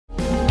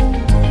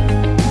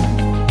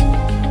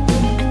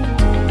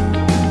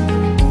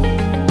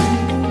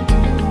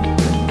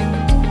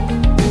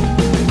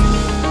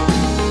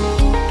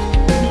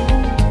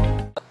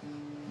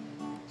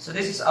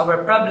is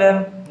our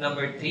problem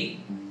number 3.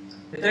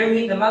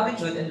 Determine the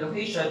magnitude and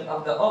location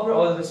of the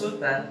overall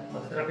resultant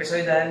of the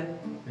trapezoidal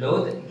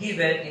load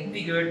given in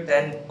figure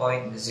 10.0.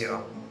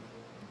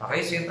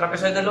 Okay, so yung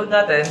trapezoidal load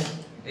natin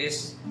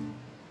is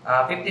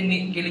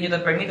 15 kN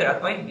per meter at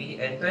point B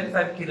and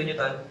 25 kN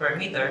per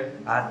meter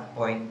at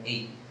point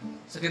A.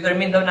 So,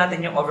 determine daw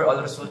natin yung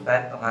overall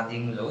resultant ng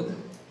ating load.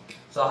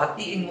 So,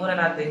 hatiin muna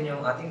natin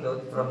yung ating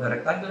load from the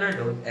rectangular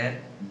load and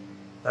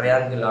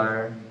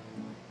triangular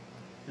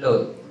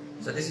load.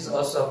 So, this is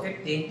also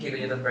 15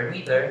 kN per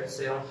meter.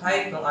 So, yung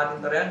height ng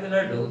ating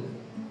triangular load,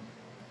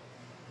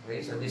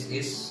 okay, so this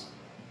is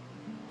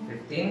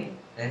 15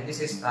 and this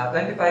is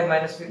 25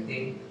 minus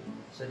 15.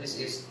 So, this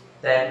is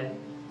 10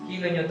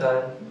 kN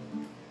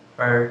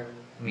per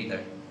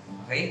meter.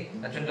 Okay?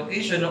 At yung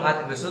location ng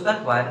ating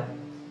resultant 1,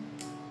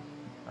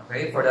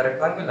 okay, for the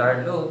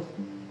rectangular load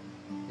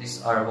is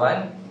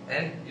R1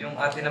 and yung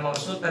ating namang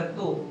resultant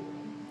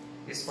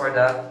 2 is for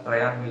the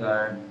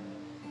triangular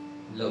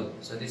load.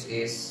 So, this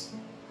is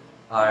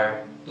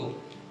R2.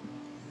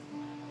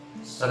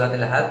 So,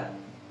 natin lahat.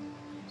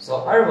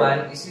 So,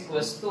 R1 is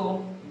equals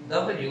to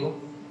W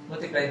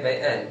multiplied by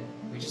L,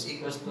 which is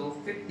equals to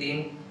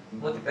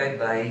 15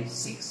 multiplied by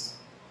 6.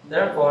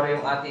 Therefore,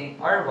 yung ating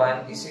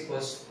R1 is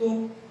equals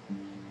to,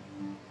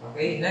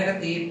 okay,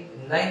 negative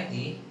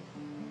 90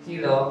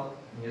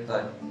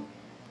 kilonewton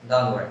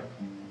downward.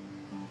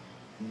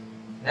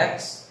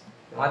 Next,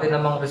 yung ating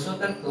namang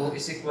resultant 2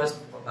 is equals,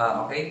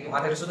 okay, yung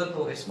ating resultant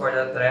 2 is for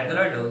the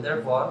triangular load,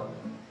 therefore,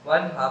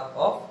 1/2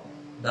 of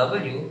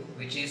W,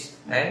 which is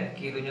 10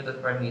 kN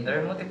per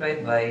meter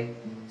multiplied by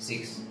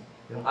 6.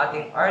 Yung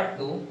ating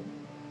R2,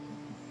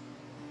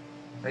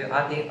 okay, yung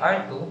ating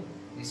R2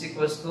 is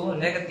equals to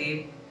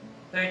negative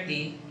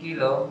 30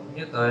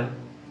 kN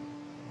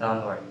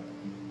downward.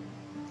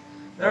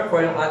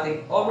 Therefore, yung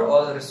ating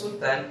overall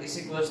resultant is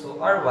equals to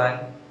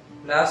R1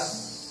 plus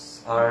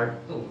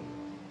R2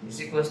 is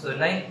equals to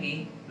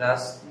 90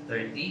 plus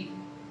 30.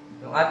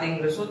 Yung ating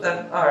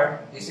resultant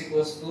R is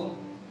equals to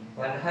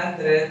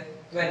 120.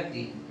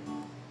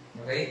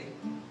 Okay?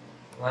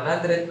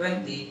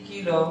 120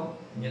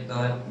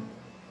 kN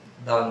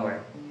downward.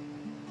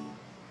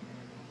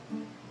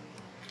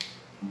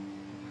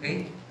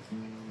 Okay?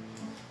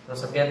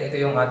 So, sabihan ito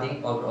yung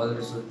ating overall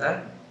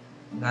resultant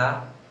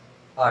na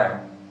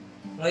R.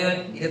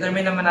 Ngayon,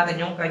 i-determine naman natin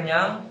yung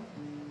kanyang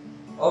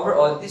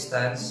overall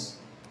distance,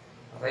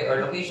 okay, or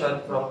location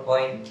from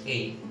point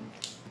A.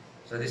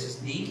 So, this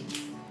is D.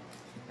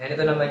 And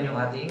ito naman yung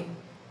ating,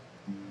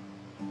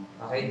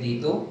 okay,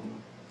 D2.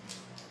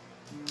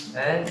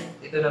 And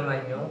ito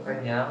naman yung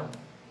kanyang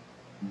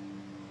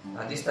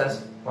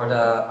distance for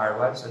the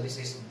R1. So, this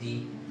is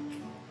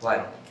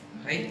D1.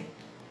 Okay?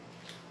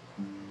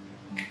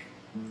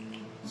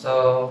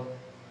 So,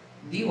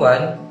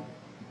 D1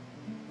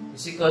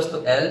 is equals to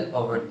L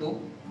over 2,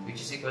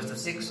 which is equals to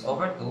 6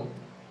 over 2,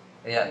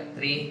 kaya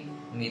 3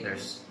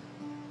 meters.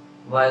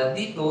 While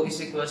D2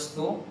 is equals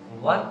to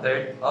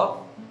 1/3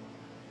 of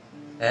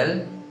L,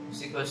 is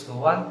equals to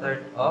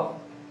 1/3 of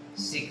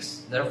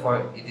 6.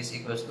 Therefore, it is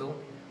equals to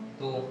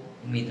 2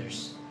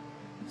 meters.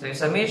 So, yung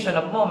summation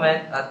of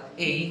moment at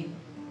A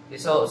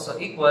is also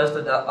equals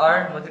to the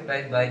R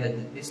multiplied by the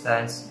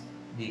distance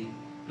D.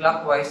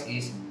 Clockwise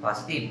is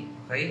positive.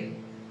 Okay?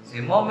 So,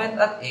 yung moment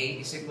at A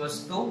is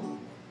equals to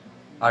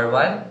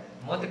R1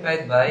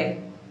 multiplied by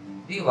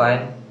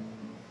D1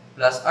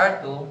 plus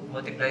R2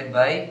 multiplied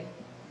by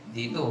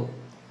D2.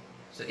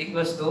 So,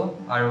 equals to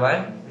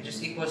R1, which is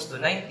equals to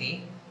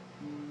 90.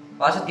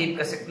 Positive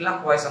kasi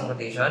clockwise ang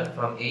rotation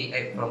from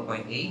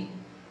point A.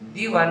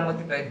 D1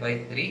 multiplied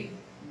by 3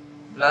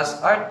 plus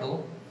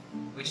R2,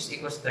 which is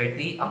equals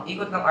 30. Ang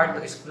ikot ng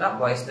R2 is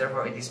clockwise,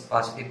 therefore it is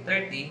positive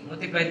 30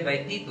 multiplied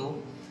by D2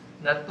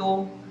 na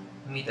 2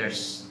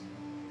 meters.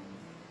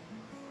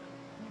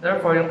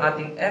 Therefore, yung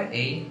ating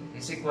MA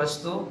is equals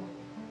to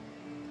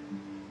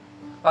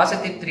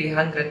positive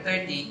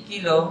 330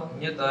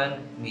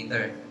 kN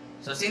meter.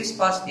 So, since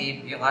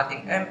positive, yung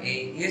ating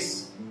MA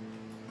is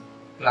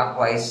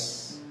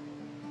clockwise.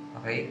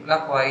 Okay?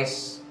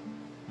 Clockwise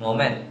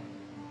moment.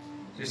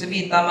 So,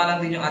 sabihin, tama lang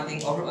din yung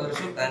ating overall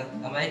resultant.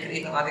 Ang may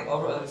create ng ating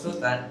overall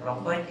resultant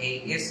from point A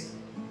is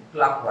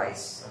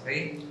clockwise.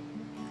 Okay?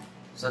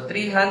 So,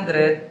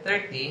 330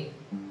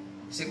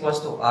 is equals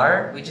to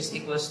R, which is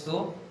equals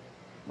to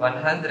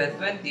 120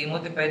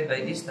 multiplied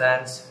by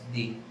distance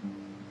D.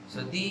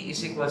 So, D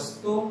is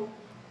equals to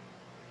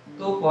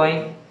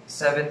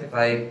 2.75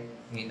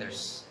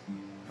 meters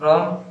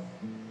from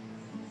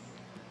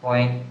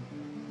point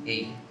A.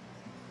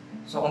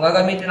 So, kung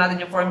gagamitin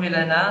natin yung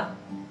formula na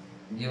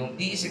yung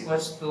D is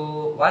equals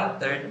to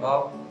 1/3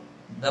 of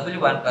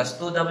W1 plus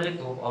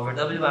 2W2 over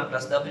W1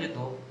 plus W2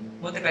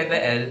 multiplied by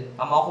L,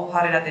 ang makukuha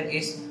rin natin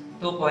is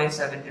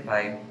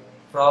 2.75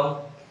 from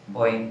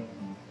point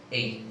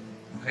A.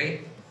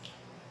 Okay?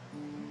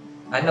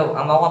 Ano,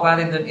 ang makukuha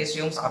natin doon is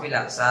yung sa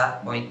kabila,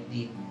 sa point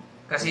D.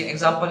 Kasi yung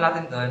example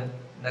natin doon,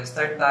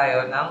 nag-start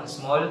tayo ng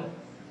small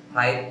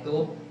height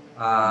to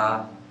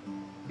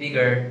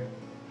bigger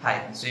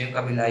height. So, yung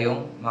kabila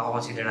yung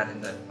makakonsider natin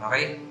doon.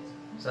 Okay?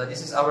 So, this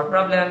is our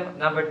problem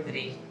number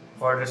 3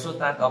 for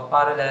resultant of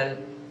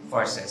parallel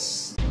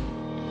forces.